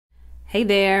Hey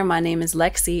there, my name is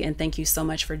LexC, and thank you so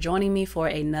much for joining me for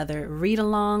another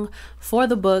read-along for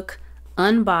the book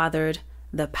Unbothered,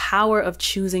 The Power of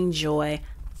Choosing Joy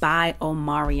by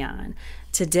Omarion.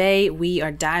 Today, we are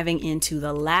diving into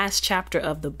the last chapter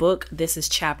of the book. This is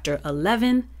chapter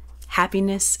 11,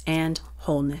 Happiness and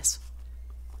Wholeness.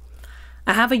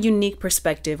 I have a unique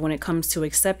perspective when it comes to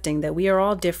accepting that we are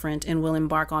all different and will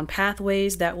embark on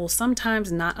pathways that will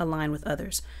sometimes not align with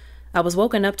others. I was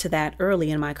woken up to that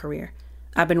early in my career.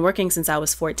 I've been working since I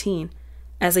was 14.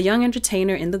 As a young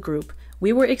entertainer in the group,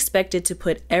 we were expected to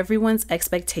put everyone's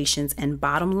expectations and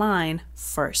bottom line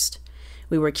first.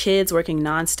 We were kids working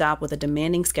nonstop with a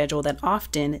demanding schedule that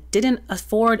often didn't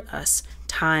afford us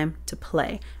time to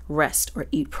play, rest, or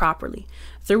eat properly.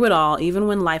 Through it all, even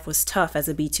when life was tough as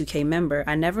a B2K member,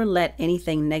 I never let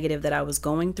anything negative that I was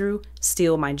going through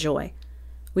steal my joy.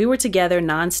 We were together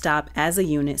nonstop as a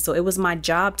unit, so it was my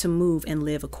job to move and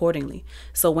live accordingly.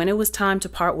 So when it was time to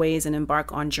part ways and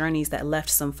embark on journeys that left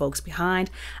some folks behind,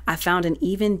 I found an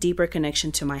even deeper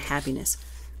connection to my happiness.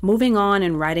 Moving on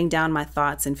and writing down my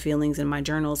thoughts and feelings in my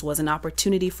journals was an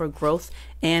opportunity for growth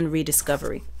and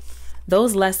rediscovery.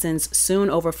 Those lessons soon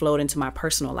overflowed into my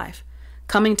personal life.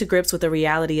 Coming to grips with the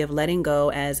reality of letting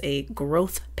go as a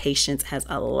growth patient has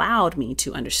allowed me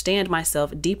to understand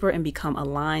myself deeper and become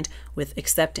aligned with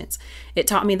acceptance. It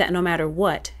taught me that no matter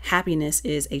what, happiness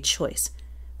is a choice.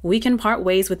 We can part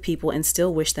ways with people and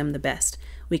still wish them the best.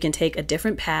 We can take a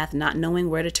different path, not knowing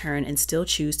where to turn, and still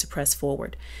choose to press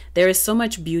forward. There is so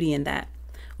much beauty in that.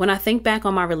 When I think back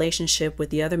on my relationship with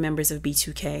the other members of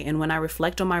B2K, and when I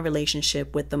reflect on my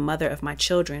relationship with the mother of my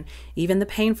children, even the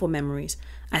painful memories,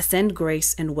 I send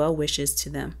grace and well wishes to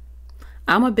them.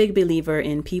 I'm a big believer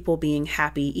in people being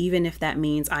happy, even if that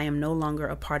means I am no longer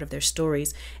a part of their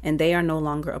stories and they are no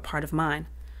longer a part of mine.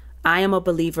 I am a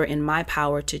believer in my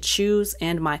power to choose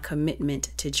and my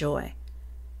commitment to joy.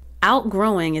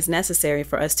 Outgrowing is necessary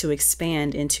for us to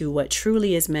expand into what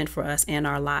truly is meant for us and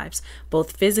our lives,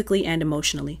 both physically and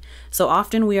emotionally. So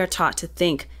often we are taught to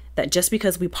think that just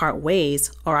because we part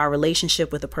ways or our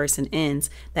relationship with a person ends,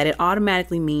 that it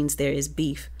automatically means there is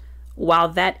beef. While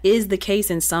that is the case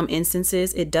in some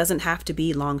instances, it doesn't have to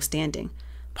be long-standing.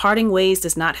 Parting ways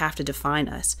does not have to define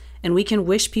us, and we can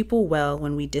wish people well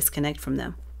when we disconnect from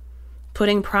them.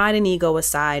 Putting pride and ego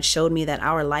aside showed me that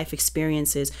our life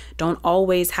experiences don't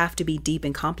always have to be deep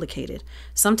and complicated.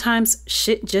 Sometimes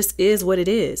shit just is what it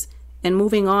is, and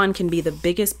moving on can be the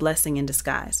biggest blessing in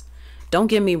disguise. Don't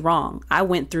get me wrong, I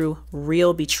went through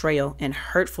real betrayal and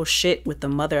hurtful shit with the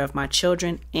mother of my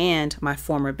children and my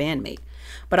former bandmate.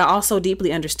 But I also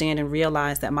deeply understand and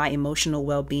realize that my emotional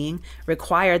well-being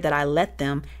required that I let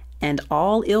them and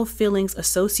all ill feelings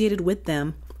associated with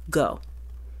them go.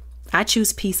 I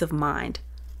choose peace of mind,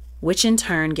 which in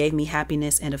turn gave me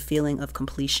happiness and a feeling of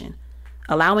completion.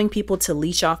 Allowing people to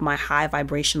leech off my high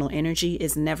vibrational energy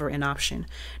is never an option,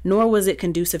 nor was it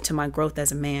conducive to my growth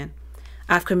as a man.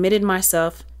 I've committed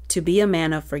myself to be a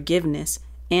man of forgiveness,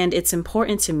 and it's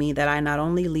important to me that I not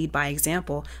only lead by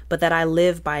example, but that I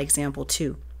live by example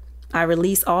too. I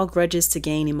release all grudges to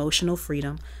gain emotional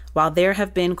freedom. While there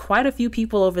have been quite a few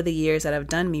people over the years that have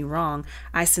done me wrong,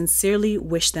 I sincerely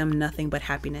wish them nothing but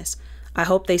happiness. I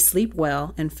hope they sleep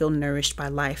well and feel nourished by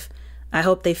life. I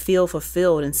hope they feel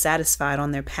fulfilled and satisfied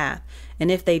on their path. And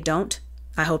if they don't,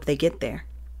 I hope they get there.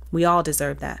 We all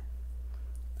deserve that.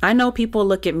 I know people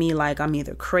look at me like I'm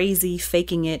either crazy,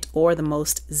 faking it, or the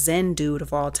most zen dude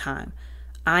of all time.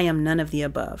 I am none of the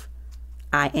above.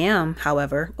 I am,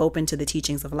 however, open to the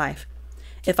teachings of life.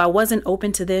 If I wasn't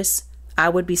open to this, I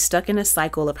would be stuck in a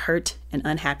cycle of hurt and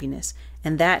unhappiness,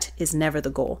 and that is never the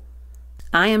goal.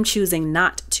 I am choosing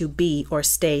not to be or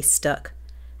stay stuck.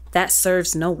 That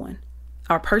serves no one.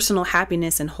 Our personal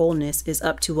happiness and wholeness is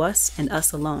up to us and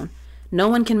us alone. No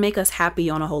one can make us happy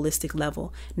on a holistic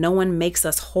level. No one makes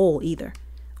us whole either.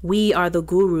 We are the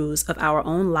gurus of our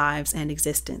own lives and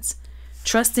existence.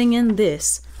 Trusting in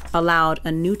this allowed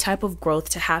a new type of growth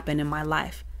to happen in my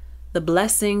life. The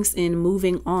blessings in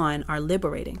moving on are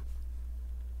liberating.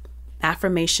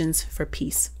 Affirmations for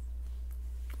peace.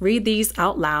 Read these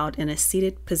out loud in a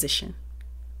seated position.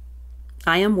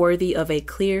 I am worthy of a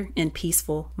clear and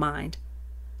peaceful mind.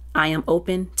 I am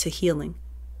open to healing.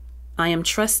 I am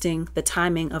trusting the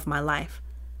timing of my life.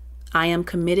 I am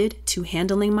committed to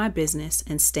handling my business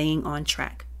and staying on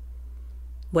track.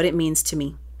 What it means to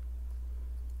me.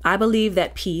 I believe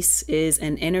that peace is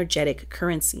an energetic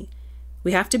currency.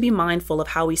 We have to be mindful of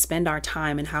how we spend our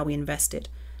time and how we invest it.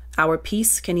 Our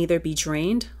peace can either be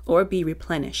drained or be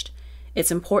replenished.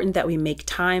 It's important that we make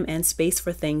time and space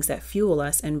for things that fuel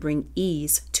us and bring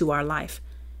ease to our life.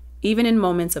 Even in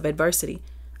moments of adversity,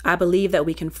 I believe that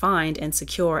we can find and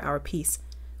secure our peace.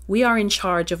 We are in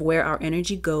charge of where our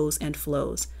energy goes and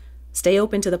flows. Stay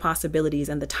open to the possibilities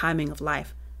and the timing of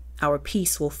life. Our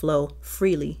peace will flow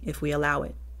freely if we allow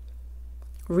it.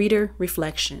 Reader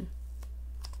reflection.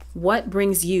 What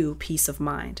brings you peace of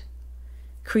mind?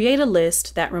 Create a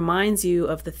list that reminds you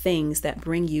of the things that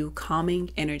bring you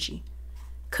calming energy.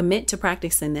 Commit to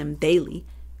practicing them daily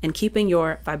and keeping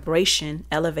your vibration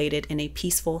elevated in a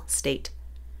peaceful state.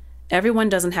 Everyone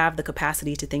doesn't have the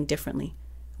capacity to think differently.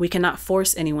 We cannot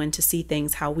force anyone to see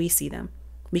things how we see them.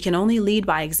 We can only lead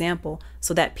by example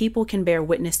so that people can bear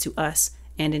witness to us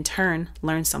and in turn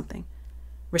learn something.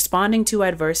 Responding to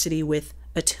adversity with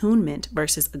attunement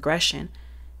versus aggression,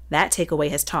 that takeaway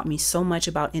has taught me so much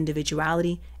about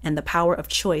individuality and the power of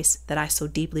choice that I so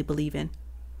deeply believe in.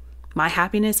 My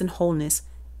happiness and wholeness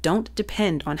don't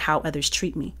depend on how others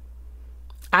treat me.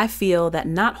 I feel that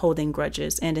not holding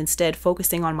grudges and instead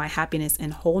focusing on my happiness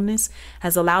and wholeness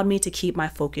has allowed me to keep my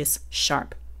focus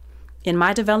sharp. In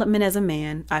my development as a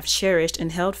man, I've cherished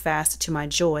and held fast to my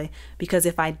joy because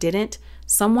if I didn't,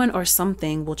 someone or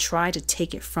something will try to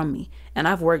take it from me, and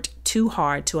I've worked too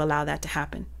hard to allow that to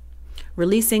happen.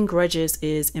 Releasing grudges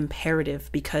is imperative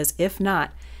because if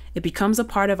not, it becomes a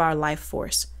part of our life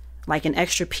force, like an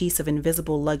extra piece of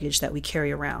invisible luggage that we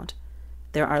carry around.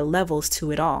 There are levels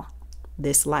to it all.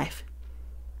 This life.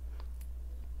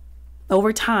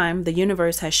 Over time, the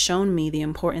universe has shown me the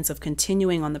importance of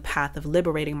continuing on the path of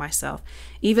liberating myself,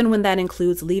 even when that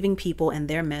includes leaving people and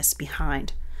their mess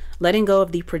behind. Letting go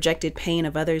of the projected pain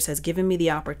of others has given me the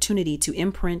opportunity to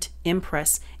imprint,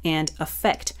 impress, and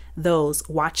affect those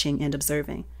watching and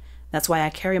observing. That's why I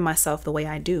carry myself the way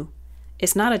I do.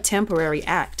 It's not a temporary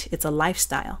act, it's a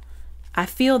lifestyle. I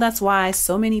feel that's why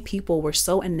so many people were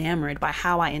so enamored by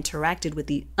how I interacted with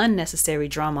the unnecessary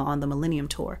drama on the Millennium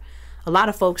Tour. A lot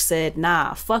of folks said,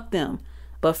 nah, fuck them.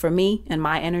 But for me and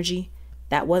my energy,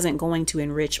 that wasn't going to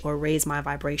enrich or raise my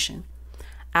vibration.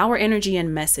 Our energy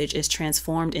and message is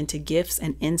transformed into gifts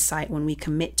and insight when we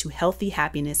commit to healthy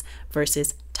happiness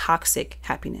versus toxic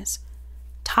happiness.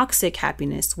 Toxic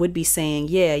happiness would be saying,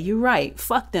 yeah, you're right,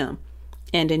 fuck them,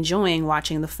 and enjoying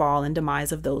watching the fall and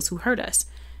demise of those who hurt us.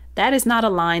 That is not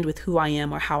aligned with who I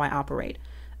am or how I operate.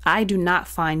 I do not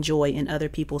find joy in other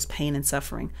people's pain and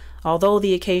suffering, although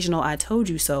the occasional "I told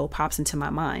you so" pops into my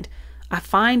mind. I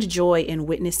find joy in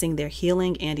witnessing their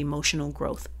healing and emotional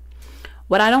growth.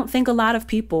 What I don't think a lot of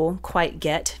people quite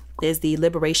get is the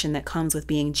liberation that comes with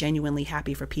being genuinely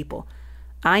happy for people.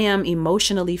 I am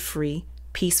emotionally free,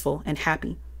 peaceful, and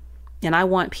happy. And I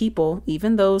want people,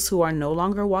 even those who are no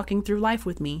longer walking through life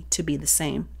with me, to be the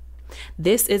same.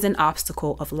 This is an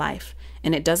obstacle of life,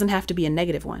 and it doesn't have to be a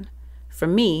negative one. For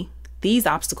me, these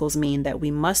obstacles mean that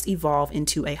we must evolve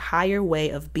into a higher way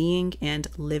of being and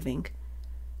living.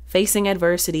 Facing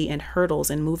adversity and hurdles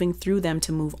and moving through them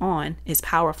to move on is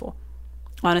powerful.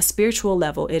 On a spiritual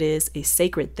level, it is a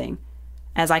sacred thing.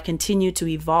 As I continue to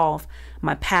evolve,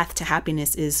 my path to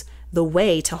happiness is the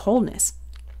way to wholeness.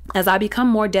 As I become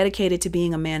more dedicated to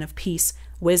being a man of peace,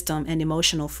 wisdom, and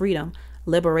emotional freedom,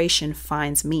 liberation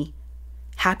finds me.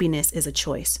 Happiness is a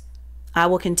choice. I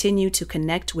will continue to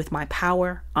connect with my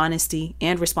power, honesty,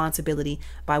 and responsibility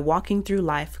by walking through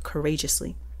life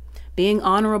courageously. Being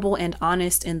honorable and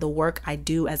honest in the work I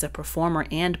do as a performer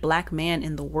and Black man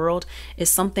in the world is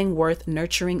something worth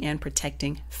nurturing and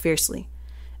protecting fiercely.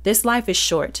 This life is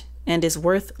short and is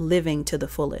worth living to the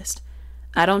fullest.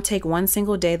 I don't take one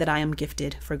single day that I am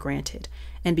gifted for granted,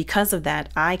 and because of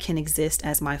that, I can exist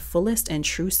as my fullest and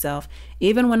true self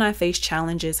even when I face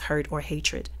challenges, hurt, or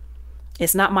hatred.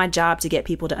 It's not my job to get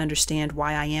people to understand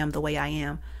why I am the way I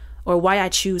am, or why I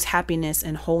choose happiness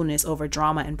and wholeness over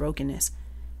drama and brokenness.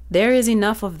 There is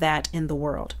enough of that in the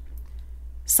world.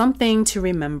 Something to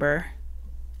remember: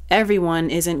 everyone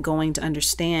isn't going to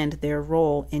understand their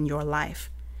role in your life.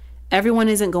 Everyone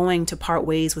isn't going to part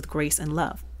ways with grace and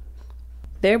love.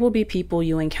 There will be people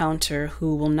you encounter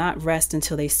who will not rest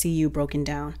until they see you broken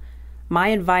down. My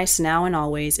advice now and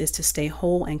always is to stay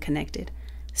whole and connected.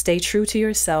 Stay true to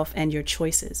yourself and your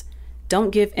choices. Don't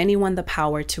give anyone the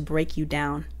power to break you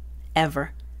down,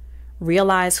 ever.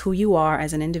 Realize who you are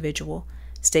as an individual.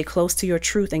 Stay close to your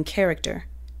truth and character.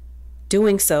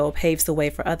 Doing so paves the way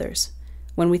for others.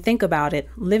 When we think about it,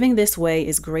 living this way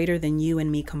is greater than you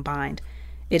and me combined.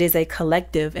 It is a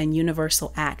collective and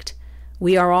universal act.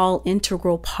 We are all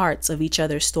integral parts of each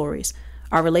other's stories.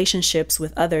 Our relationships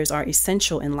with others are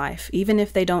essential in life, even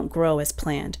if they don't grow as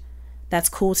planned. That's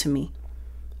cool to me.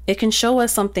 It can show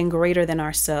us something greater than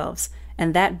ourselves,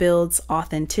 and that builds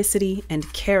authenticity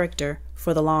and character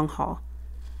for the long haul.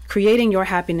 Creating your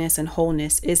happiness and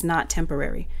wholeness is not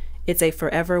temporary. It's a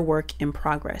forever work in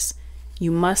progress.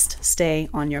 You must stay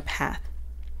on your path.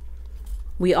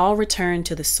 We all return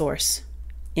to the source.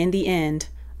 In the end,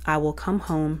 I will come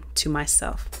home to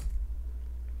myself.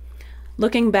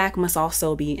 Looking back must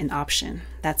also be an option.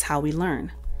 That's how we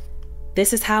learn.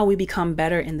 This is how we become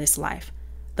better in this life.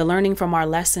 The learning from our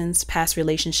lessons, past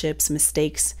relationships,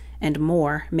 mistakes, and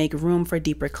more make room for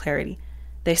deeper clarity.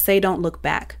 They say don't look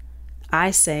back. I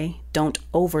say don't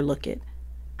overlook it.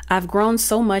 I've grown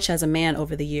so much as a man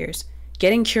over the years,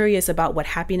 getting curious about what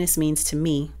happiness means to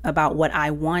me, about what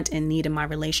I want and need in my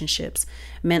relationships,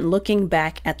 meant looking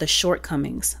back at the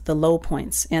shortcomings, the low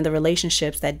points, and the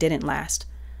relationships that didn't last.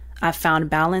 I've found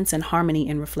balance and harmony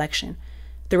in reflection.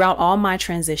 Throughout all my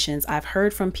transitions, I've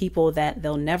heard from people that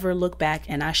they'll never look back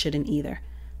and I shouldn't either.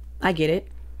 I get it.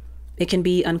 It can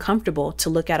be uncomfortable to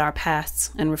look at our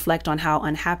pasts and reflect on how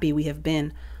unhappy we have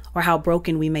been or how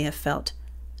broken we may have felt,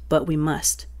 but we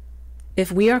must.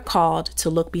 If we are called to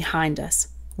look behind us,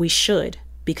 we should,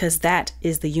 because that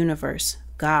is the universe,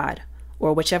 God,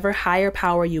 or whichever higher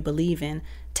power you believe in,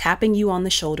 tapping you on the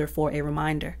shoulder for a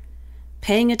reminder.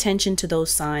 Paying attention to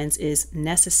those signs is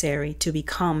necessary to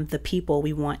become the people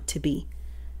we want to be.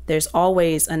 There's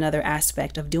always another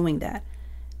aspect of doing that.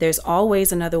 There's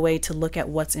always another way to look at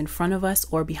what's in front of us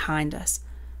or behind us.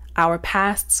 Our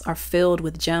pasts are filled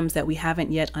with gems that we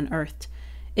haven't yet unearthed.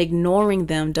 Ignoring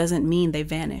them doesn't mean they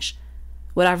vanish.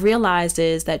 What I've realized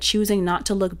is that choosing not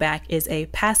to look back is a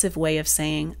passive way of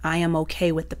saying, I am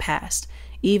okay with the past,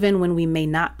 even when we may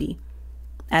not be.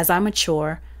 As I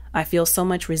mature, I feel so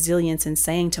much resilience in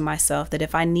saying to myself that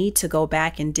if I need to go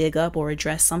back and dig up or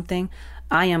address something,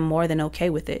 I am more than okay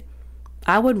with it.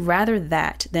 I would rather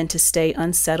that than to stay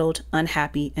unsettled,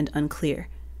 unhappy, and unclear.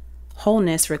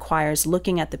 Wholeness requires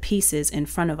looking at the pieces in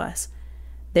front of us.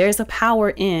 There's a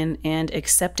power in and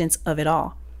acceptance of it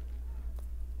all.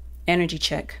 Energy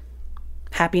check.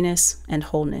 Happiness and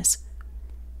wholeness.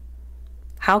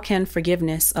 How can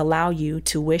forgiveness allow you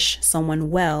to wish someone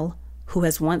well who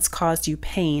has once caused you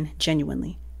pain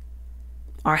genuinely?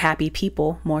 Are happy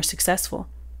people more successful?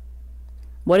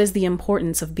 What is the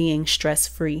importance of being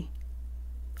stress-free?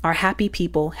 Are happy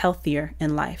people healthier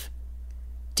in life?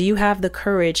 Do you have the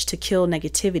courage to kill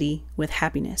negativity with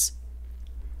happiness?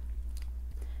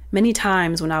 Many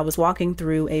times when I was walking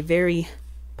through a very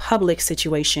public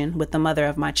situation with the mother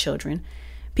of my children,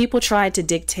 people tried to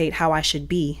dictate how I should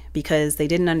be because they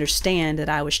didn't understand that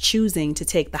I was choosing to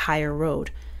take the higher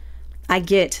road. I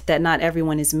get that not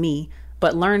everyone is me,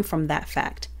 but learn from that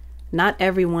fact. Not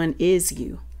everyone is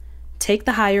you. Take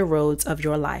the higher roads of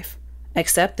your life.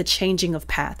 Accept the changing of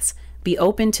paths. Be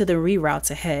open to the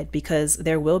reroutes ahead because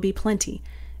there will be plenty.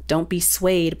 Don't be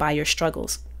swayed by your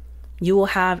struggles. You will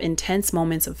have intense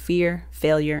moments of fear,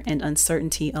 failure, and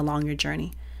uncertainty along your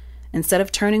journey. Instead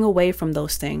of turning away from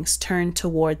those things, turn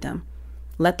toward them.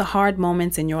 Let the hard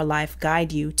moments in your life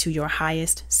guide you to your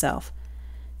highest self.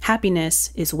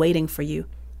 Happiness is waiting for you,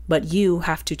 but you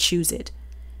have to choose it.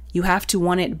 You have to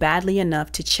want it badly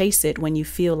enough to chase it when you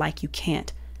feel like you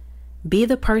can't. Be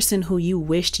the person who you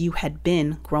wished you had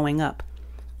been growing up.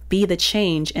 Be the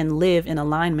change and live in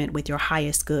alignment with your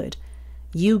highest good.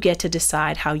 You get to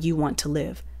decide how you want to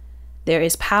live. There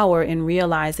is power in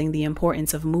realizing the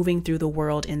importance of moving through the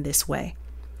world in this way.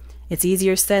 It's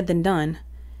easier said than done.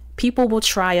 People will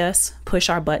try us, push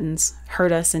our buttons,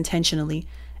 hurt us intentionally,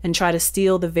 and try to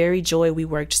steal the very joy we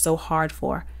worked so hard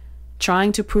for.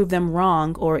 Trying to prove them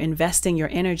wrong or investing your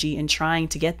energy in trying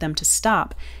to get them to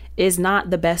stop is not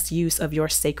the best use of your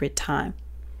sacred time.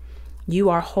 You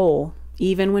are whole,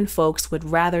 even when folks would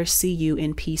rather see you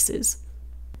in pieces.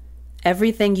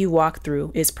 Everything you walk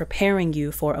through is preparing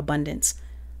you for abundance.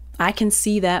 I can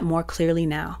see that more clearly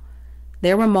now.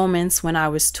 There were moments when I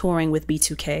was touring with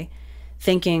B2K,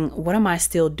 thinking, what am I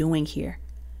still doing here?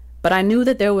 But I knew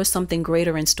that there was something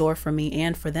greater in store for me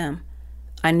and for them.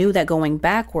 I knew that going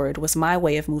backward was my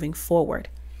way of moving forward.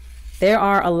 There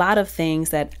are a lot of things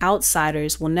that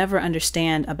outsiders will never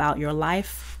understand about your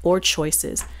life or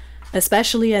choices,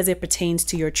 especially as it pertains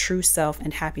to your true self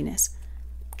and happiness.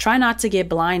 Try not to get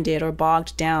blinded or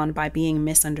bogged down by being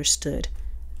misunderstood.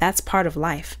 That's part of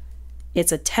life.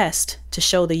 It's a test to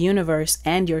show the universe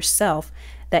and yourself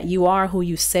that you are who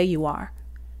you say you are.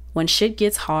 When shit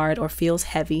gets hard or feels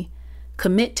heavy,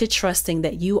 commit to trusting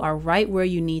that you are right where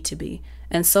you need to be,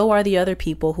 and so are the other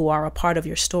people who are a part of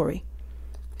your story.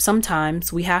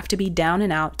 Sometimes we have to be down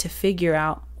and out to figure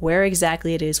out where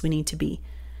exactly it is we need to be.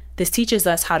 This teaches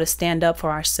us how to stand up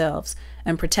for ourselves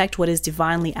and protect what is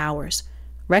divinely ours.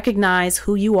 Recognize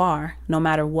who you are, no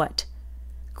matter what.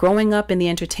 Growing up in the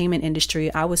entertainment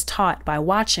industry, I was taught by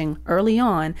watching early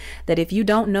on that if you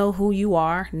don't know who you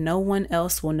are, no one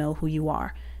else will know who you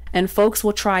are. And folks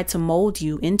will try to mold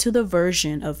you into the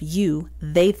version of you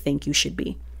they think you should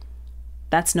be.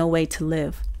 That's no way to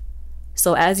live.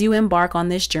 So as you embark on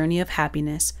this journey of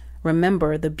happiness,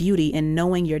 remember the beauty in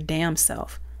knowing your damn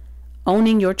self,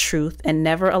 owning your truth, and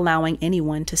never allowing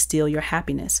anyone to steal your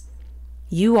happiness.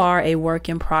 You are a work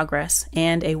in progress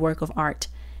and a work of art,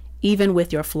 even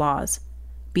with your flaws.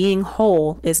 Being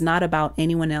whole is not about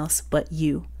anyone else but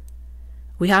you.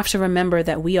 We have to remember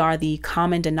that we are the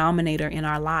common denominator in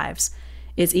our lives.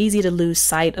 It's easy to lose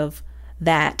sight of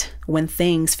that when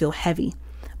things feel heavy,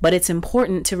 but it's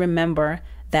important to remember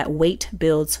that weight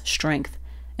builds strength,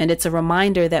 and it's a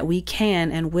reminder that we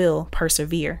can and will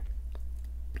persevere.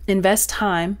 Invest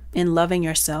time in loving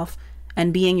yourself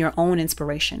and being your own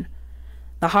inspiration.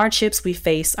 The hardships we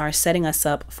face are setting us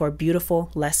up for beautiful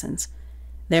lessons.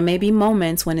 There may be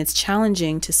moments when it's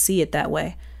challenging to see it that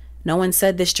way. No one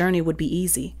said this journey would be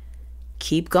easy.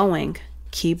 Keep going,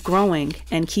 keep growing,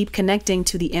 and keep connecting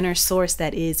to the inner source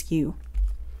that is you.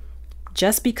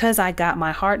 Just because I got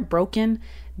my heart broken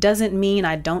doesn't mean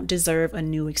I don't deserve a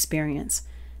new experience.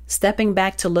 Stepping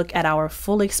back to look at our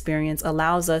full experience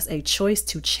allows us a choice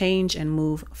to change and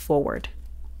move forward.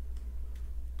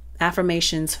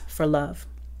 Affirmations for love.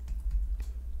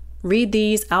 Read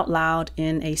these out loud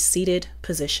in a seated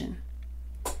position.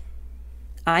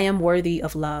 I am worthy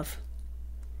of love.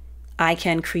 I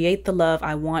can create the love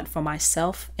I want for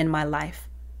myself in my life.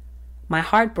 My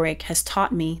heartbreak has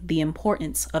taught me the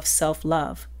importance of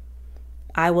self-love.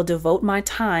 I will devote my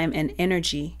time and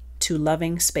energy to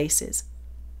loving spaces.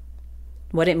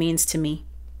 What it means to me.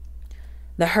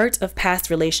 The hurt of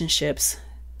past relationships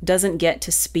doesn't get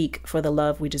to speak for the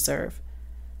love we deserve.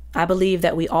 I believe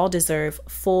that we all deserve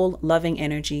full, loving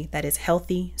energy that is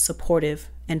healthy, supportive,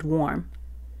 and warm.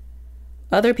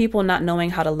 Other people not knowing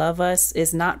how to love us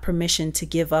is not permission to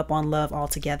give up on love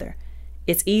altogether.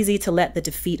 It's easy to let the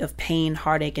defeat of pain,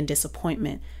 heartache, and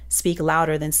disappointment speak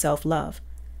louder than self-love.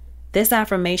 This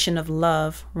affirmation of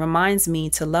love reminds me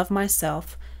to love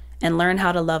myself and learn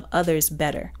how to love others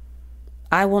better.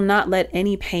 I will not let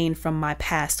any pain from my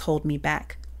past hold me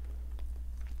back.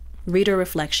 Reader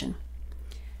reflection.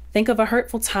 Think of a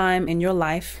hurtful time in your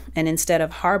life, and instead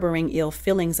of harboring ill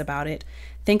feelings about it,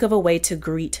 think of a way to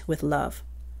greet with love.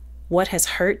 What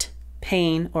has hurt,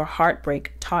 pain, or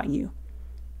heartbreak taught you?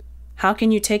 How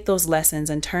can you take those lessons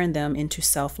and turn them into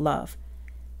self-love?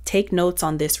 Take notes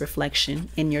on this reflection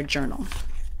in your journal.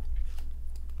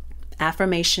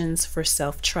 Affirmations for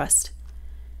self-trust.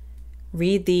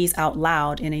 Read these out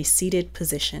loud in a seated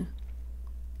position.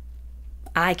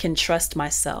 I can trust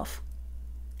myself.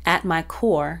 At my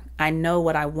core, I know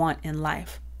what I want in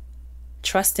life.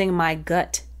 Trusting my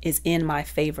gut is in my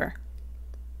favor.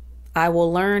 I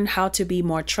will learn how to be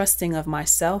more trusting of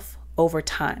myself over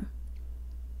time.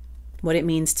 What it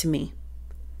means to me.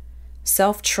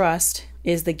 Self-trust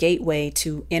is the gateway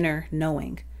to inner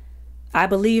knowing. I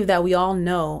believe that we all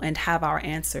know and have our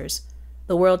answers.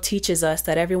 The world teaches us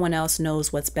that everyone else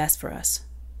knows what's best for us.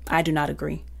 I do not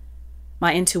agree.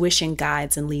 My intuition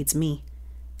guides and leads me.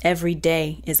 Every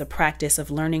day is a practice of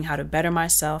learning how to better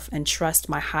myself and trust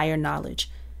my higher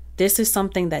knowledge. This is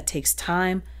something that takes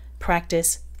time,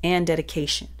 practice, and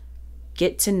dedication.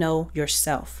 Get to know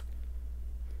yourself.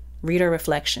 Reader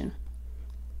reflection.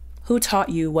 Who taught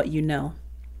you what you know?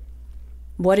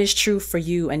 What is true for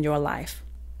you and your life?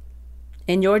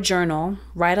 In your journal,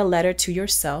 write a letter to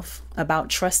yourself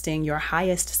about trusting your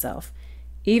highest self,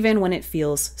 even when it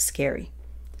feels scary.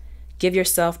 Give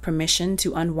yourself permission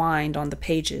to unwind on the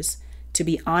pages, to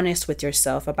be honest with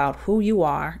yourself about who you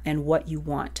are and what you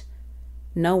want.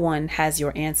 No one has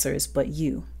your answers but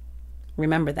you.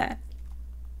 Remember that.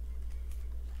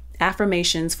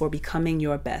 Affirmations for becoming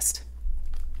your best.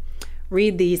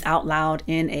 Read these out loud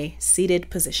in a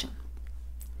seated position.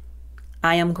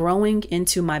 I am growing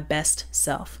into my best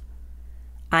self.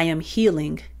 I am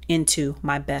healing into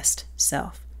my best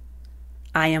self.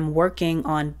 I am working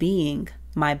on being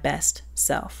my best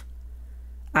self.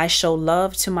 I show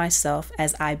love to myself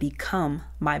as I become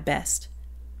my best.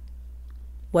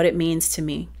 What it means to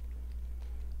me.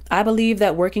 I believe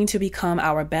that working to become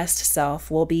our best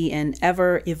self will be an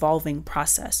ever-evolving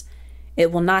process.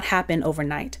 It will not happen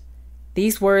overnight.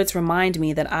 These words remind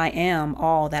me that I am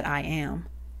all that I am,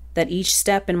 that each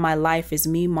step in my life is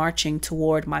me marching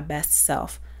toward my best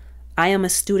self. I am a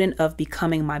student of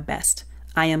becoming my best.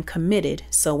 I am committed,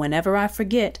 so whenever I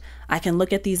forget, I can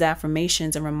look at these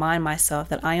affirmations and remind myself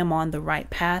that I am on the right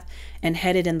path and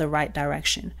headed in the right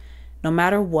direction. No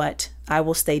matter what, I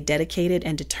will stay dedicated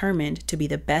and determined to be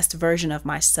the best version of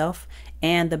myself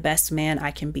and the best man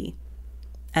I can be.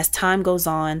 As time goes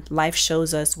on, life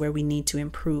shows us where we need to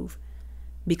improve.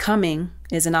 Becoming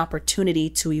is an opportunity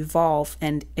to evolve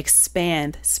and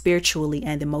expand spiritually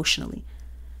and emotionally.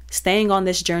 Staying on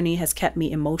this journey has kept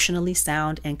me emotionally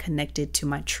sound and connected to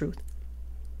my truth.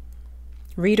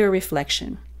 Reader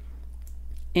reflection.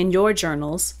 In your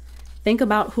journals, think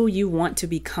about who you want to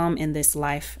become in this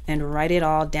life and write it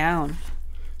all down.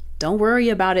 Don't worry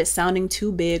about it sounding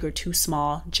too big or too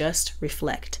small. Just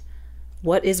reflect.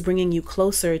 What is bringing you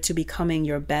closer to becoming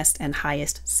your best and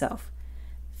highest self?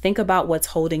 Think about what's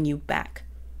holding you back.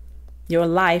 Your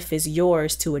life is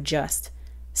yours to adjust.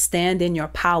 Stand in your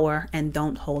power and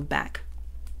don't hold back.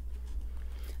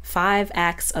 5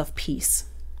 acts of peace.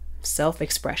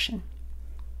 Self-expression.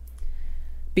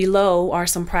 Below are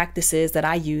some practices that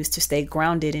I use to stay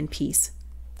grounded in peace.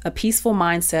 A peaceful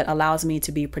mindset allows me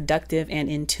to be productive and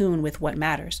in tune with what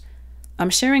matters. I'm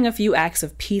sharing a few acts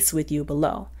of peace with you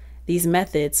below. These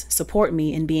methods support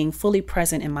me in being fully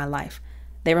present in my life.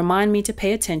 They remind me to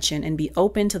pay attention and be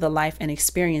open to the life and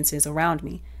experiences around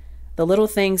me. The little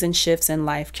things and shifts in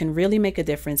life can really make a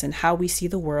difference in how we see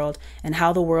the world and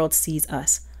how the world sees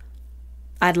us.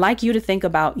 I'd like you to think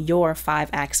about your 5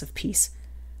 acts of peace.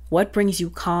 What brings you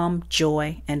calm,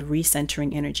 joy, and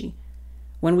recentering energy?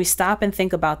 When we stop and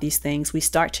think about these things, we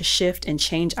start to shift and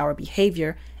change our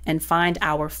behavior and find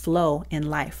our flow in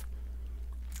life.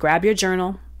 Grab your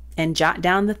journal and jot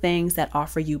down the things that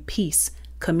offer you peace,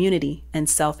 community, and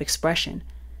self-expression.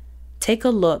 Take a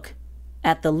look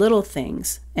at the little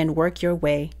things and work your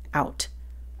way out.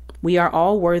 We are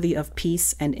all worthy of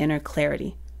peace and inner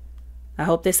clarity. I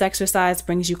hope this exercise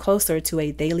brings you closer to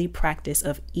a daily practice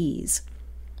of ease.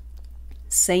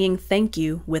 Saying thank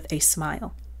you with a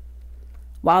smile.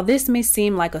 While this may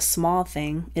seem like a small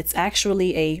thing, it's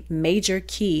actually a major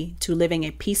key to living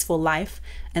a peaceful life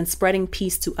and spreading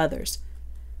peace to others.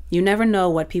 You never know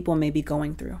what people may be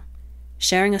going through.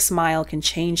 Sharing a smile can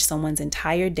change someone's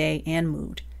entire day and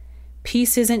mood.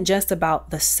 Peace isn't just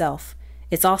about the self.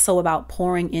 It's also about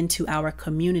pouring into our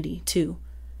community too.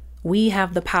 We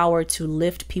have the power to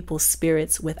lift people's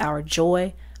spirits with our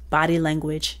joy, body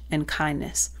language, and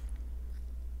kindness.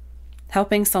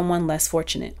 Helping someone less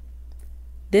fortunate.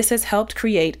 This has helped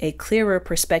create a clearer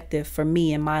perspective for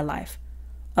me in my life.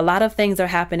 A lot of things are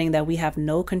happening that we have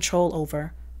no control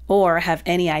over or have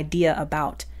any idea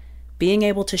about. Being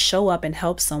able to show up and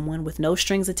help someone with no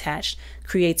strings attached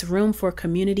creates room for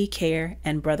community care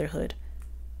and brotherhood.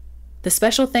 The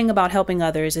special thing about helping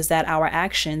others is that our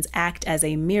actions act as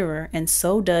a mirror, and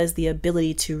so does the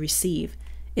ability to receive.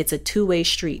 It's a two-way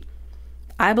street.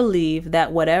 I believe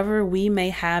that whatever we may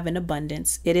have in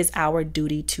abundance, it is our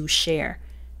duty to share,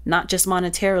 not just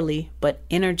monetarily, but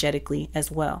energetically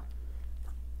as well.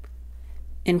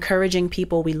 Encouraging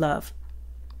people we love.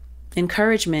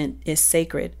 Encouragement is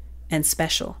sacred and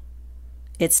special.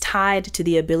 It's tied to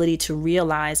the ability to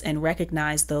realize and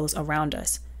recognize those around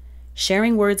us.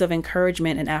 Sharing words of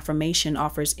encouragement and affirmation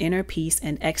offers inner peace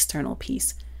and external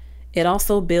peace. It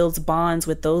also builds bonds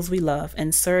with those we love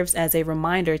and serves as a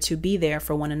reminder to be there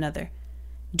for one another.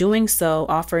 Doing so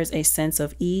offers a sense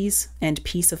of ease and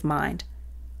peace of mind.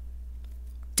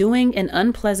 Doing an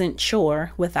unpleasant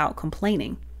chore without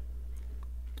complaining.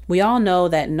 We all know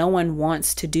that no one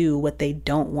wants to do what they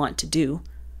don't want to do.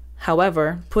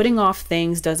 However, putting off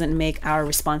things doesn't make our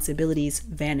responsibilities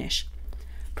vanish.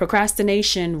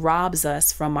 Procrastination robs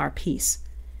us from our peace.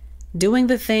 Doing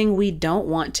the thing we don't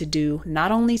want to do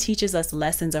not only teaches us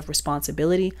lessons of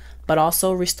responsibility, but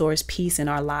also restores peace in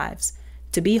our lives.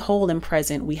 To be whole and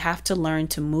present, we have to learn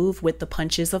to move with the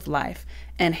punches of life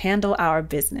and handle our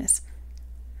business.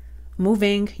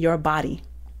 Moving your body.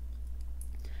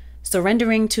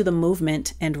 Surrendering to the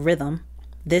movement and rhythm,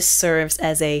 this serves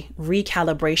as a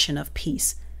recalibration of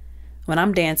peace. When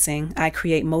I'm dancing, I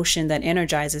create motion that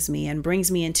energizes me and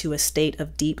brings me into a state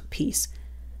of deep peace.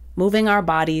 Moving our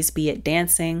bodies, be it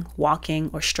dancing, walking,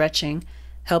 or stretching,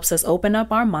 helps us open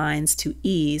up our minds to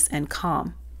ease and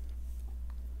calm.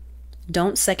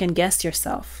 Don't second guess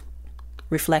yourself.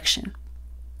 Reflection.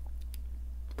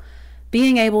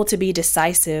 Being able to be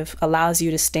decisive allows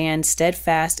you to stand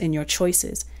steadfast in your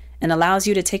choices and allows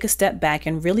you to take a step back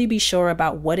and really be sure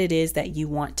about what it is that you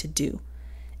want to do.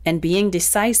 And being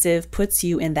decisive puts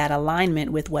you in that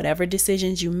alignment with whatever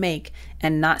decisions you make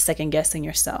and not second guessing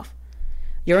yourself.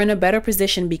 You're in a better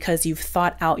position because you've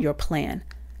thought out your plan.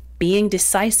 Being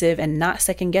decisive and not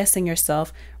second guessing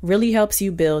yourself really helps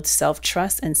you build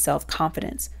self-trust and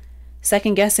self-confidence.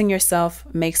 Second guessing yourself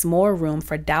makes more room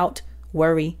for doubt,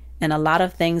 worry, and a lot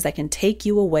of things that can take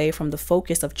you away from the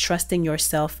focus of trusting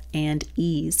yourself and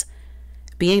ease.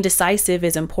 Being decisive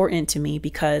is important to me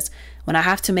because when I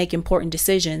have to make important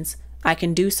decisions, I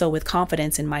can do so with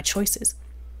confidence in my choices.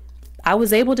 I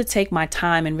was able to take my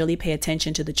time and really pay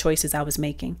attention to the choices I was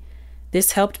making.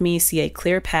 This helped me see a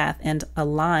clear path and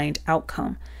aligned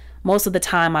outcome. Most of the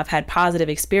time, I've had positive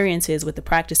experiences with the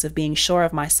practice of being sure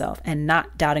of myself and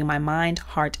not doubting my mind,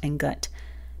 heart, and gut.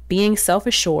 Being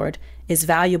self-assured is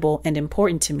valuable and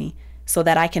important to me so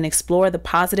that I can explore the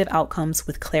positive outcomes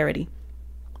with clarity.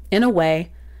 In a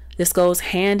way, this goes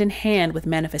hand in hand with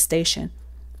manifestation.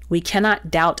 We cannot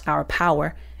doubt our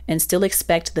power and still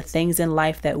expect the things in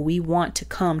life that we want to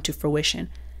come to fruition.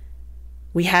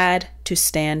 We had to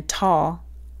stand tall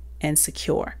and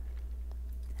secure.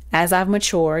 As I've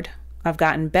matured, I've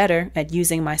gotten better at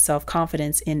using my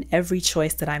self-confidence in every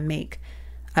choice that I make.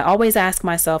 I always ask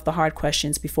myself the hard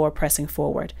questions before pressing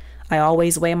forward. I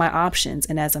always weigh my options,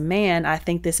 and as a man, I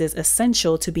think this is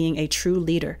essential to being a true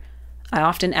leader. I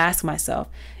often ask myself,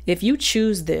 if you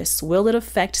choose this, will it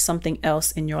affect something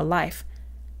else in your life?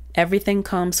 Everything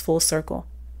comes full circle.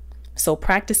 So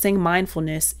practicing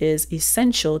mindfulness is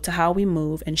essential to how we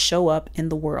move and show up in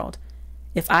the world.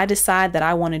 If I decide that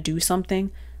I want to do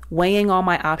something, weighing all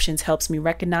my options helps me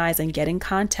recognize and get in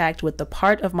contact with the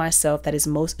part of myself that is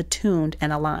most attuned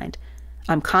and aligned.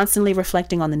 I'm constantly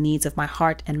reflecting on the needs of my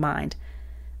heart and mind.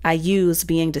 I use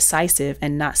being decisive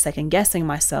and not second-guessing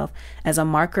myself as a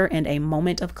marker and a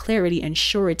moment of clarity and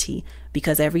surety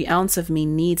because every ounce of me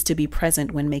needs to be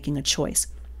present when making a choice.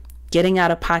 Getting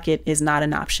out of pocket is not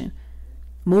an option.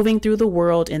 Moving through the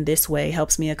world in this way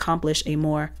helps me accomplish a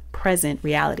more present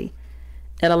reality.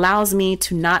 It allows me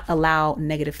to not allow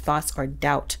negative thoughts or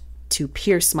doubt to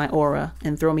pierce my aura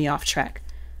and throw me off track.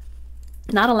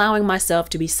 Not allowing myself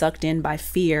to be sucked in by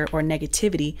fear or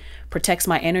negativity protects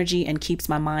my energy and keeps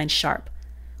my mind sharp.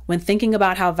 When thinking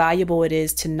about how valuable it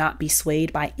is to not be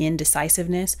swayed by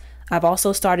indecisiveness, I've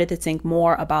also started to think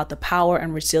more about the power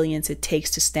and resilience it takes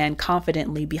to stand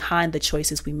confidently behind the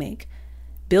choices we make.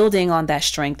 Building on that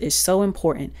strength is so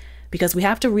important because we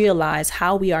have to realize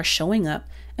how we are showing up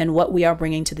and what we are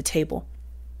bringing to the table.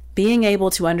 Being able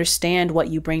to understand what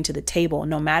you bring to the table,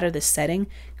 no matter the setting,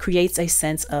 creates a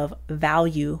sense of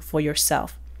value for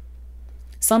yourself.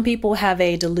 Some people have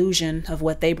a delusion of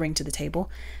what they bring to the table,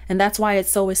 and that's why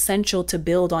it's so essential to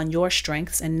build on your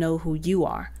strengths and know who you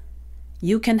are.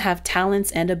 You can have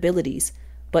talents and abilities,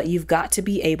 but you've got to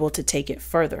be able to take it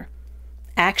further.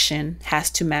 Action has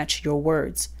to match your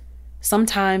words.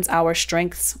 Sometimes our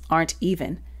strengths aren't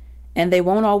even, and they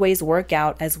won't always work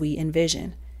out as we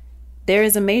envision. There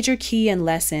is a major key and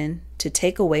lesson to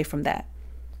take away from that.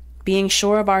 Being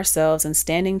sure of ourselves and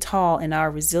standing tall in our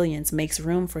resilience makes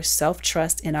room for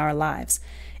self-trust in our lives.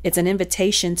 It's an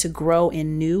invitation to grow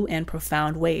in new and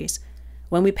profound ways.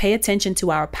 When we pay attention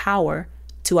to our power,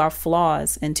 to our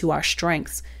flaws, and to our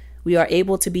strengths, we are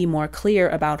able to be more clear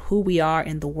about who we are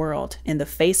in the world in the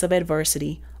face of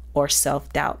adversity or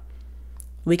self-doubt.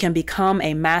 We can become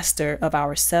a master of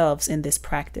ourselves in this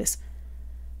practice.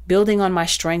 Building on my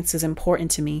strengths is important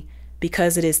to me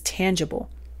because it is tangible.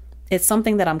 It's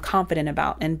something that I'm confident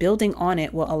about, and building on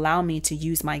it will allow me to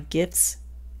use my gifts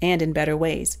and in better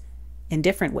ways, in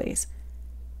different ways.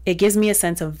 It gives me a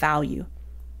sense of value,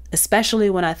 especially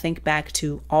when I think back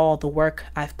to all the work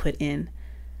I've put in.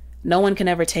 No one can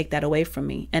ever take that away from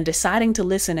me, and deciding to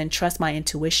listen and trust my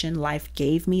intuition, life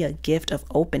gave me a gift of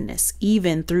openness,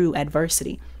 even through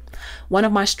adversity. One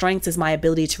of my strengths is my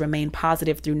ability to remain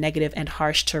positive through negative and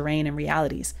harsh terrain and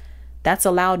realities. That's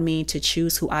allowed me to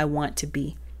choose who I want to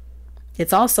be.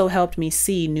 It's also helped me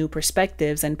see new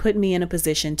perspectives and put me in a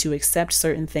position to accept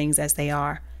certain things as they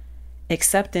are.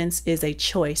 Acceptance is a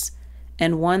choice,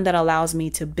 and one that allows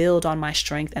me to build on my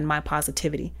strength and my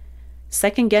positivity.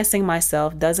 Second-guessing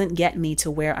myself doesn't get me to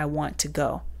where I want to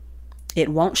go. It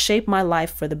won't shape my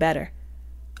life for the better.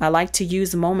 I like to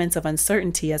use moments of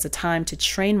uncertainty as a time to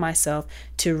train myself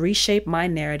to reshape my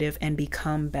narrative and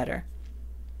become better.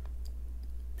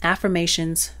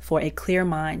 Affirmations for a clear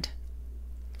mind.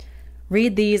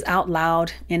 Read these out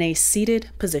loud in a seated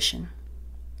position.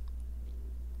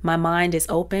 My mind is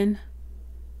open.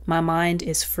 My mind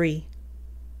is free.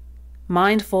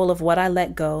 Mindful of what I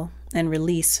let go and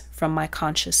release from my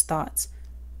conscious thoughts.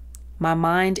 My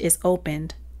mind is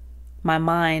opened. My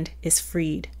mind is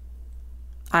freed.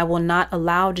 I will not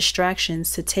allow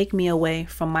distractions to take me away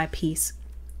from my peace.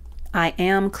 I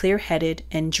am clear-headed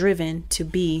and driven to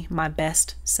be my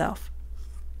best self.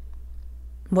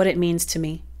 What it means to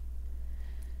me.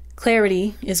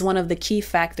 Clarity is one of the key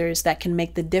factors that can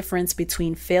make the difference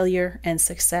between failure and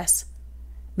success.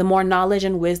 The more knowledge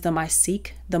and wisdom I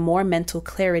seek, the more mental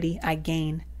clarity I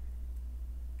gain.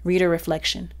 Reader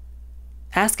reflection.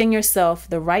 Asking yourself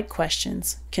the right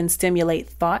questions can stimulate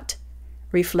thought,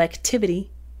 reflectivity,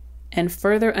 and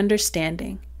further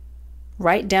understanding.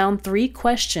 Write down 3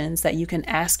 questions that you can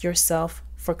ask yourself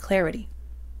for clarity.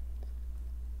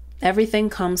 Everything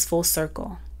comes full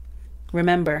circle.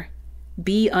 Remember,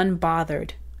 be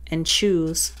unbothered and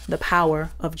choose the power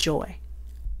of joy.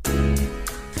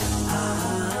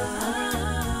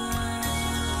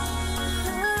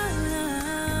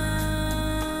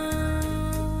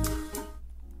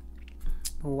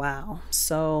 Wow.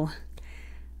 So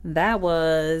that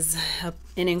was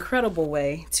an incredible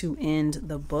way to end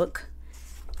the book.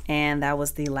 And that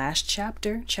was the last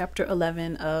chapter, chapter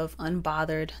 11 of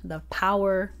Unbothered, the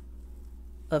power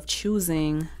of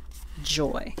choosing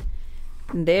joy.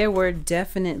 There were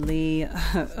definitely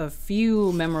a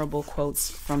few memorable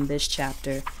quotes from this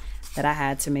chapter that I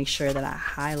had to make sure that I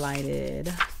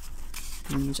highlighted.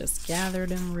 Let me just gather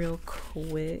them real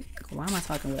quick. Why am I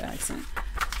talking with an accent?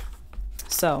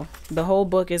 So the whole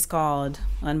book is called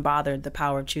Unbothered, the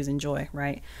Power of Choosing Joy,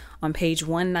 right? On page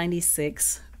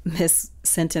 196, this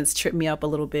sentence tripped me up a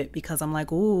little bit because I'm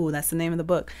like, ooh, that's the name of the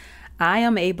book. I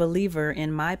am a believer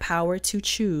in my power to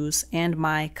choose and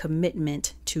my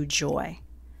commitment to joy.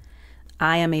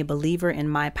 I am a believer in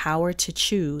my power to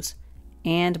choose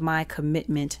and my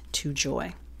commitment to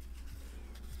joy.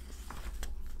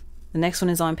 The next one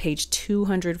is on page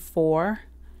 204.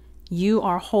 You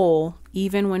are whole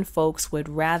even when folks would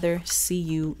rather see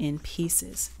you in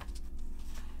pieces.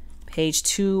 Page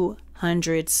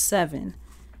 207.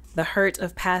 The hurt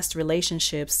of past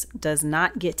relationships does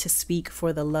not get to speak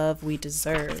for the love we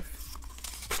deserve.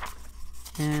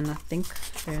 And I think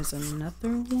there's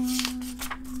another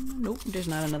one. Nope, there's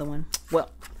not another one.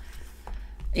 Well,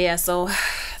 yeah, so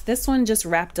this one just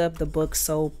wrapped up the book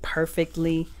so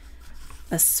perfectly,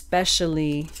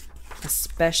 especially,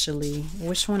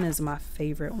 which one is my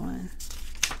favorite one?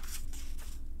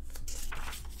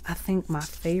 I think my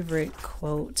favorite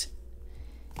quote,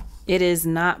 it is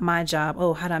not my job.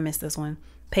 Oh, how did I miss this one?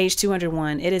 Page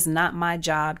 201. It is not my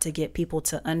job to get people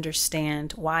to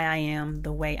understand why I am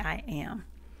the way I am.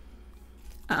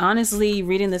 Honestly,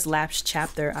 reading this last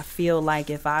chapter, I feel like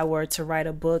if I were to write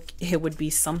a book, it would be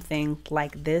something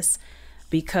like this,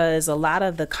 because a lot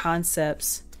of the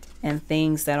concepts and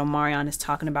things that Omarion is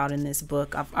talking about in this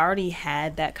book, I've already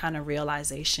had that kind of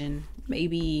realization,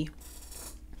 maybe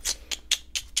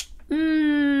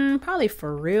probably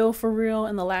for real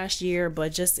in the last year,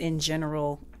 but just in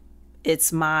general,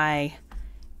 it's my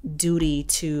duty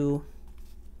to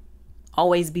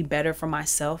always be better for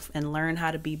myself and learn how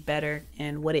to be better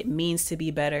and what it means to be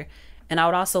better. And I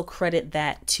would also credit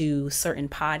that to certain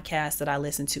podcasts that I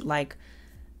listen to, like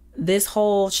this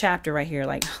whole chapter right here.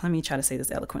 Like, let me try to say this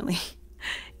eloquently.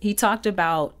 He talked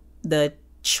about the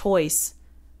choice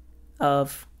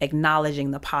of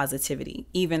acknowledging the positivity,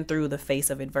 even through the face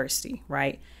of adversity,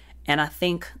 right? And I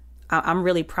think I'm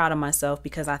really proud of myself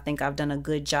because I think I've done a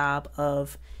good job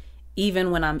of,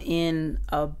 even when I'm in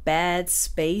a bad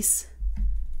space,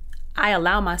 I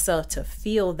allow myself to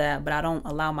feel that, but I don't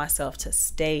allow myself to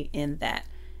stay in that.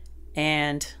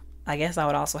 And I guess I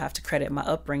would also have to credit my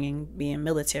upbringing being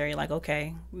military. Like,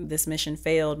 okay, this mission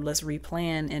failed. Let's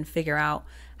replan and figure out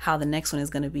how the next one is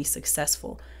going to be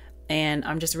successful. And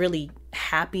I'm just really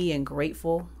happy and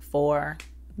grateful for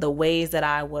the ways that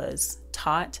I was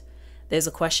taught. There's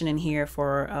a question in here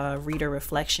for reader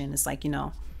reflection. It's like,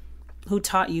 who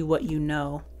taught you what you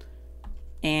know?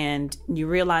 And you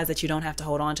realize that you don't have to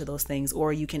hold on to those things,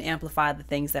 or you can amplify the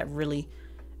things that really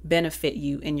benefit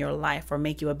you in your life or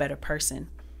make you a better person.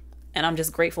 And I'm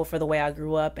just grateful for the way I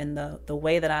grew up and the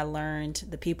way that I learned,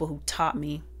 the people who taught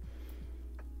me,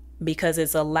 because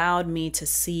it's allowed me to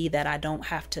see that I don't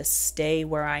have to stay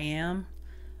where I am,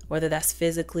 whether that's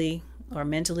physically or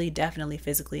mentally. Definitely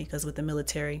physically, because with the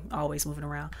military, always moving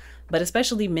around, but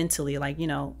especially mentally, like,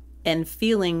 and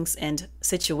feelings and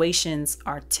situations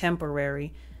are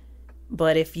temporary.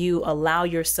 But if you allow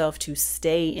yourself to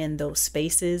stay in those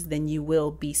spaces, then you will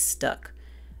be stuck.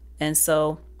 And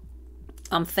so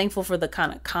I'm thankful for the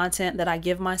kind of content that I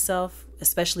give myself,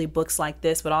 especially books like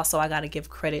this, but also I got to give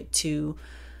credit to,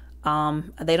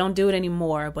 they don't do it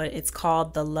anymore, but it's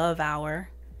called The Love Hour,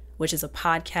 which is a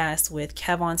podcast with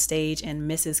Kev on Stage and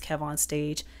Mrs. Kev on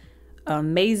Stage.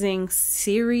 Amazing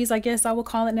series, I guess I would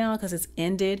call it now, because it's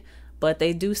ended, but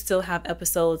they do still have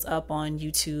episodes up on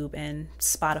YouTube and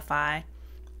Spotify,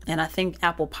 and I think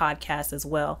Apple Podcasts as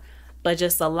well. But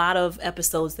just a lot of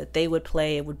episodes that they would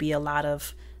play, it would be a lot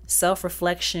of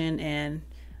self-reflection and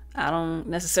I don't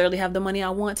necessarily have the money I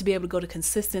want to be able to go to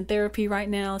consistent therapy right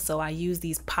now. So I use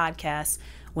these podcasts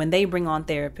when they bring on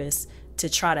therapists to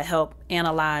try to help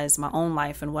analyze my own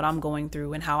life and what I'm going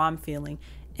through and how I'm feeling.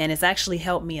 And it's actually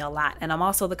helped me a lot. And I'm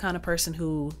also the kind of person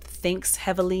who thinks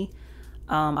heavily.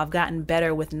 I've gotten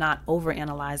better with not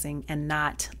overanalyzing and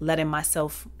not letting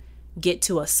myself get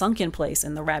to a sunken place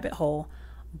in the rabbit hole.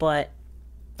 But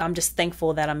I'm just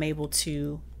thankful that I'm able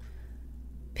to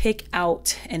pick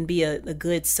out and be a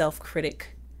good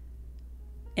self-critic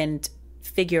and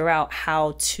figure out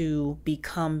how to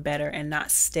become better and not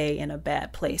stay in a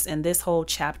bad place. And this whole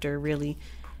chapter really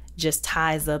just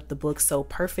ties up the book so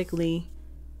perfectly,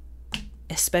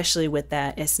 especially with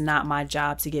that it's not my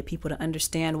job to get people to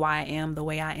understand why I am the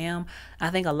way I am.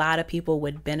 I think a lot of people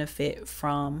would benefit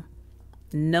from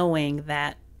knowing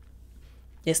that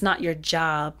it's not your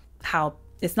job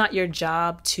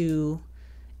to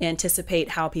anticipate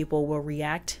how people will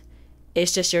react.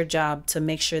 It's just your job to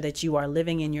make sure that you are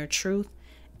living in your truth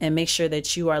and make sure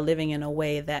that you are living in a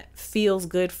way that feels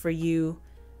good for you,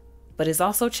 but is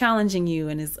also challenging you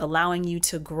and is allowing you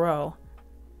to grow.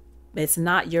 It's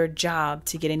not your job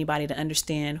to get anybody to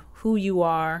understand who you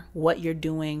are, what you're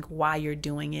doing, why you're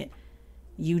doing it.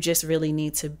 You just really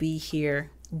need to be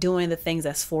here doing the things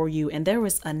that's for you. And there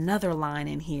was another line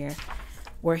in here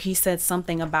where he said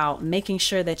something about making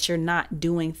sure that you're not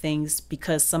doing things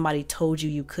because somebody told you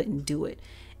you couldn't do it,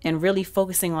 and really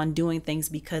focusing on doing things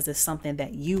because it's something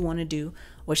that you want to do,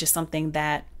 which is something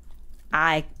that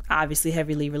I obviously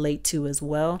heavily relate to as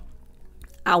well.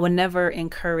 I would never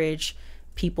encourage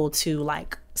people to,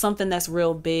 like, something that's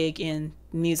real big in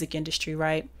music industry,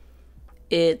 right?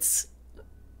 It's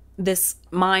this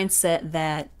mindset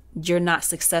that you're not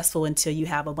successful until you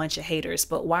have a bunch of haters.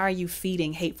 But why are you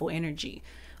feeding hateful energy?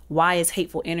 Why is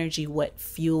hateful energy what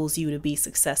fuels you to be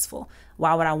successful?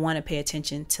 Why would I want to pay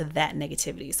attention to that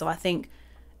negativity? So I think,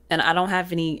 and I don't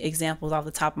have any examples off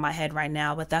the top of my head right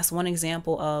now, but that's one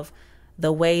example of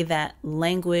the way that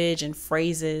language and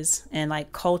phrases and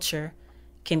like culture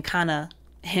can kind of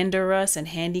hinder us and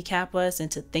handicap us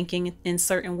into thinking in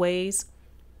certain ways.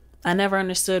 I never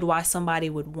understood why somebody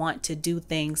would want to do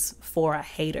things for a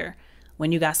hater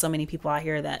when you got so many people out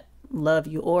here that love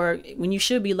you, or when you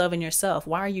should be loving yourself.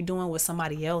 Why are you doing what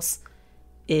somebody else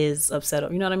is upset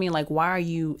over? You know what I mean? Like, why are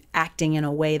you acting in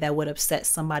a way that would upset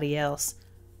somebody else?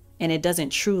 And it doesn't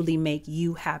truly make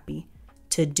you happy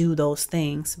to do those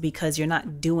things because you're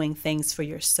not doing things for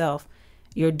yourself.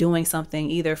 You're doing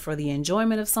something either for the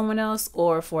enjoyment of someone else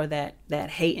or for that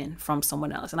hating from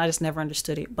someone else. And I just never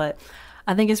understood it. But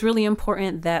I think it's really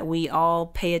important that we all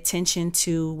pay attention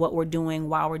to what we're doing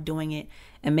while we're doing it,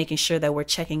 and making sure that we're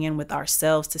checking in with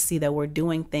ourselves to see that we're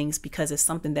doing things because it's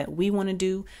something that we want to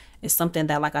do. It's something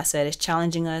that, like I said, is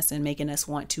challenging us and making us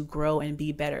want to grow and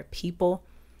be better people.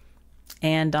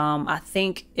 And I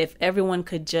think if everyone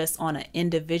could just on an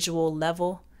individual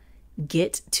level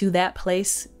get to that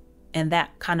place and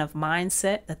that kind of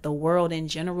mindset, that the world in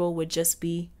general would just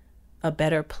be a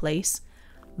better place.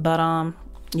 But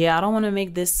yeah, I don't want to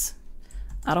make this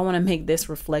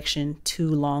reflection too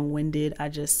long-winded.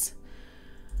 I'm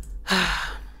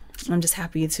just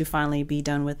happy to finally be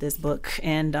done with this book.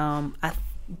 And I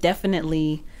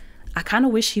kind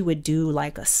of wish he would do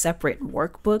like a separate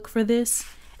workbook for this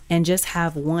and just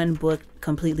have one book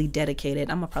completely dedicated.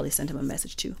 I'm gonna probably send him a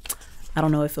message too. I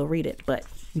don't know if he'll read it, but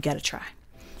you gotta try.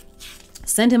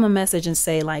 Send him a message and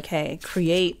say like, hey,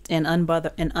 create an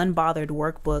unbothered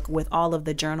workbook with all of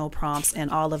the journal prompts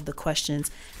and all of the questions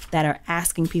that are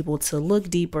asking people to look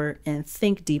deeper and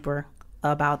think deeper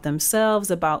about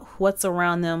themselves, about what's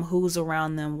around them, who's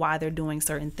around them, why they're doing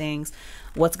certain things,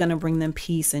 what's going to bring them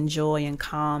peace and joy and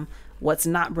calm, what's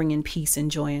not bringing peace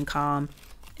and joy and calm.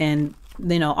 And,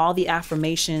 you know, all the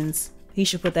affirmations, he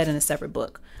should put that in a separate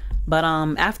book. But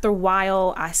after a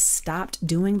while, I stopped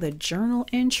doing the journal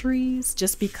entries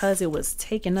just because it was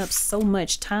taking up so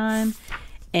much time.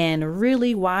 And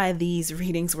really why these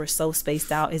readings were so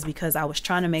spaced out is because I was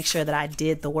trying to make sure that I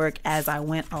did the work as I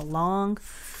went along.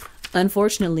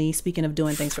 Unfortunately, speaking of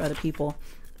doing things for other people,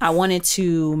 I wanted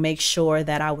to make sure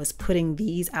that I was putting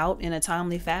these out in a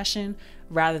timely fashion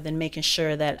rather than making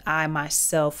sure that I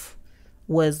myself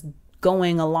was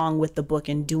going along with the book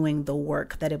and doing the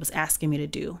work that it was asking me to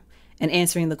do and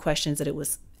answering the questions that it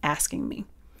was asking me.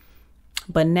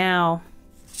 But now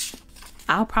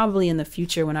I'll probably in the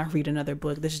future, when I read another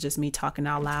book, this is just me talking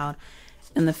out loud.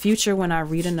 In the future, when I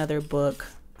read another book,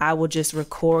 I will just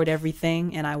record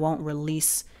everything and I will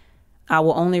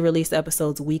only release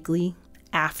episodes weekly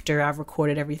after I've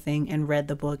recorded everything and read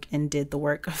the book and did the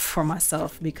work for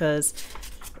myself, because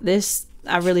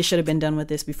I really should have been done with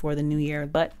this before the new year,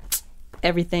 but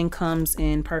everything comes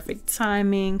in perfect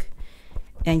timing.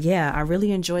 And yeah, I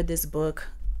really enjoyed this book.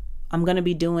 I'm going to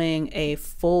be doing a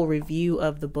full review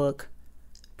of the book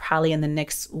probably in the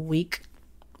next week,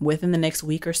 within the next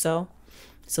week or so.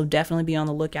 So definitely be on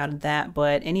the lookout of that.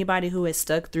 But anybody who has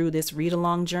stuck through this read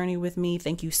along journey with me,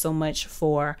 thank you so much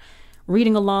for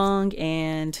reading along.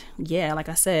 And yeah, like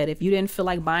I said, if you didn't feel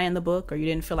like buying the book, or you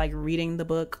didn't feel like reading the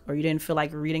book, or you didn't feel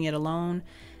like reading it alone,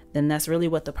 then that's really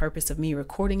what the purpose of me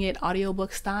recording it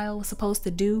audiobook style was supposed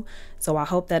to do. So I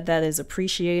hope that that is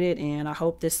appreciated, and I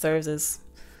hope this serves as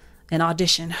an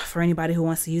audition for anybody who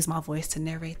wants to use my voice to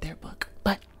narrate their book.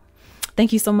 But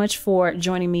thank you so much for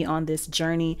joining me on this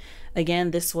journey.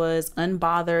 Again, this was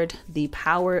Unbothered, The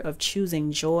Power of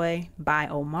Choosing Joy by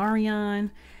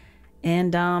Omarion.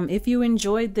 And if you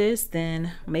enjoyed this,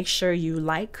 then make sure you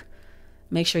like,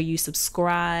 make sure you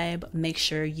subscribe, make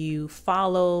sure you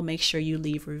follow, make sure you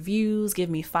leave reviews, give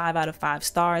me 5 out of 5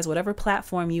 stars, whatever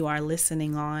platform you are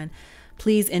listening on.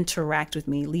 Please interact with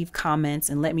me, leave comments,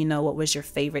 and let me know what was your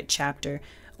favorite chapter,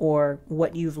 or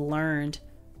what you've learned,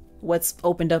 what's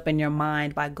opened up in your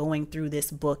mind by going through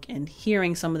this book and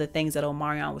hearing some of the things that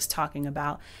Omarion was talking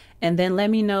about. And then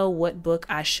let me know what book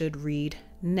I should read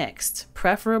next,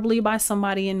 preferably by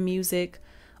somebody in music,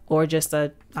 or just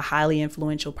a highly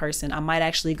influential person. I might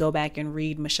actually go back and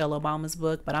read Michelle Obama's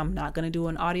book, but I'm not going to do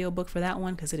an audiobook for that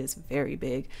one because it is very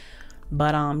big.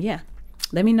 But yeah,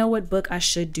 let me know what book I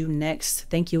should do next.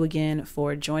 Thank you again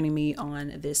for joining me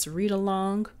on this read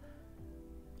along.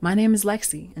 My name is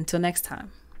LexC. Until next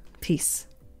time, peace.